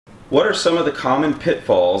What are some of the common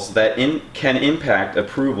pitfalls that can impact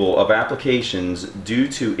approval of applications due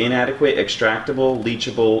to inadequate extractable,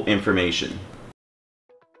 leachable information?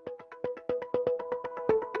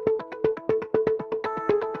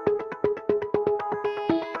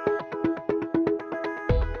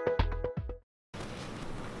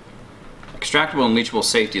 Extractable and leachable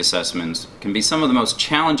safety assessments can be some of the most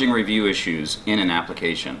challenging review issues in an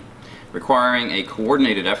application, requiring a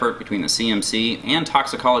coordinated effort between the CMC and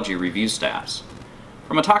toxicology review staffs.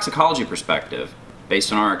 From a toxicology perspective,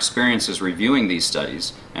 based on our experiences reviewing these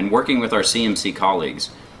studies and working with our CMC colleagues,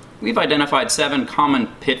 we've identified 7 common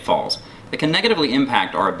pitfalls that can negatively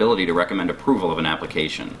impact our ability to recommend approval of an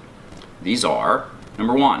application. These are,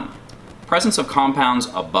 number 1, presence of compounds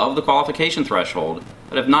above the qualification threshold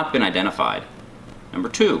that have not been identified. Number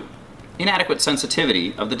 2, inadequate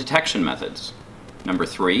sensitivity of the detection methods. Number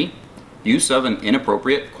 3, use of an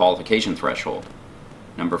inappropriate qualification threshold.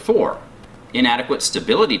 Number 4, inadequate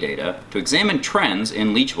stability data to examine trends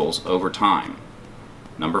in leachables over time.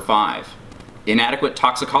 Number 5, inadequate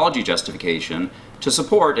toxicology justification to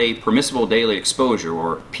support a permissible daily exposure,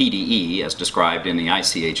 or PDE, as described in the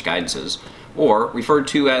ICH guidances, or referred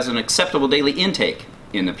to as an acceptable daily intake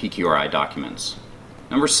in the PQRI documents.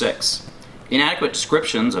 Number 6, inadequate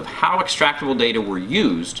descriptions of how extractable data were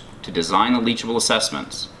used to design the leachable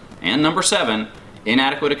assessments. And number 7,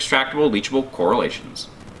 inadequate extractable leachable correlations.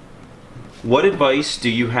 What advice do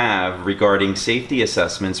you have regarding safety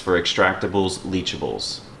assessments for extractables,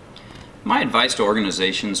 leachables? My advice to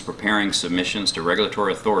organizations preparing submissions to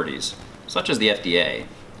regulatory authorities, such as the FDA,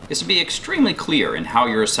 is to be extremely clear in how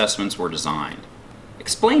your assessments were designed.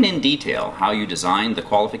 Explain in detail how you designed the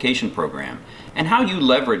qualification program and how you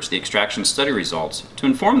leverage the extraction study results to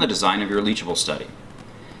inform the design of your leachable study.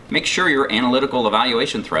 Make sure your analytical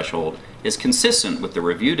evaluation threshold is consistent with the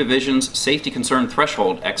review division's safety concern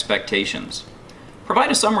threshold expectations.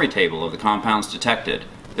 Provide a summary table of the compounds detected,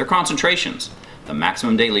 their concentrations, the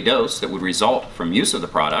maximum daily dose that would result from use of the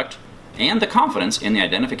product, and the confidence in the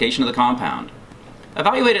identification of the compound.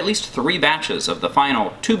 Evaluate at least 3 batches of the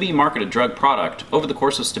final to-be marketed drug product over the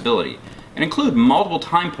course of stability, and include multiple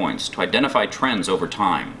time points to identify trends over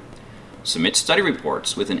time. Submit study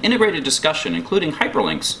reports with an integrated discussion including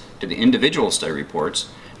hyperlinks to the individual study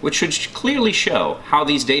reports, which should clearly show how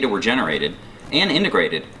these data were generated and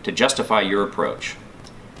integrated to justify your approach.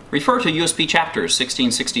 Refer to USP chapters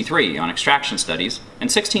 1663 on extraction studies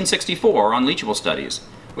and 1664 on leachable studies,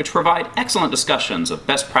 which provide excellent discussions of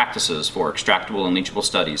best practices for extractable and leachable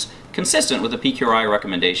studies consistent with the PQRI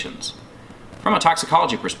recommendations. From a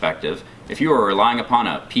toxicology perspective, if you are relying upon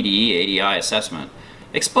a PDE ADI assessment,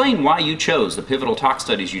 explain why you chose the pivotal tox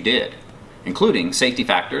studies you did, including safety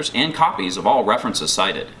factors and copies of all references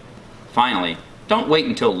cited. Finally, don't wait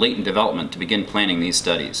until late in development to begin planning these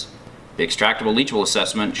studies. The extractable leachable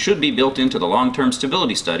assessment should be built into the long-term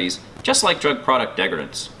stability studies, just like drug product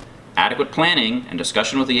degradants. Adequate planning and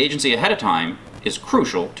discussion with the agency ahead of time is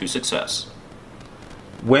crucial to success.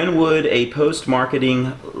 When would a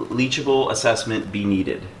post-marketing leachable assessment be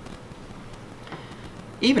needed?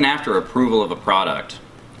 Even after approval of a product,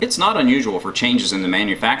 it's not unusual for changes in the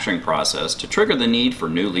manufacturing process to trigger the need for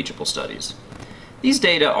new leachable studies. These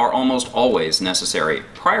data are almost always necessary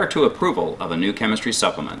prior to approval of a new chemistry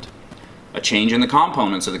supplement. A change in the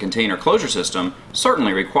components of the container closure system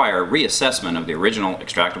certainly require reassessment of the original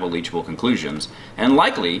extractable leachable conclusions and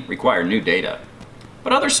likely require new data.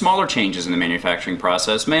 But other smaller changes in the manufacturing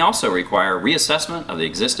process may also require reassessment of the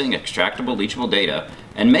existing extractable leachable data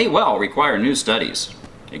and may well require new studies.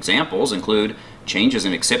 Examples include changes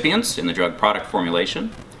in excipients in the drug product formulation,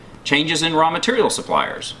 changes in raw material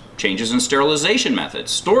suppliers, changes in sterilization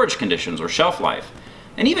methods, storage conditions or shelf life,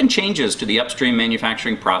 and even changes to the upstream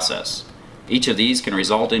manufacturing process. Each of these can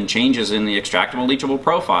result in changes in the extractable leachable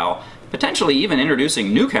profile, potentially even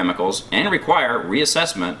introducing new chemicals, and require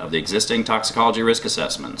reassessment of the existing toxicology risk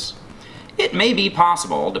assessments. It may be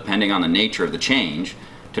possible, depending on the nature of the change,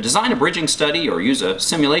 to design a bridging study or use a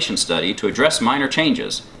simulation study to address minor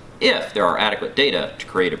changes, if there are adequate data to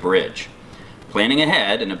create a bridge. Planning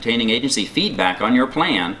ahead and obtaining agency feedback on your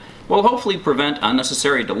plan will hopefully prevent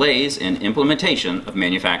unnecessary delays in implementation of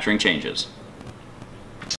manufacturing changes.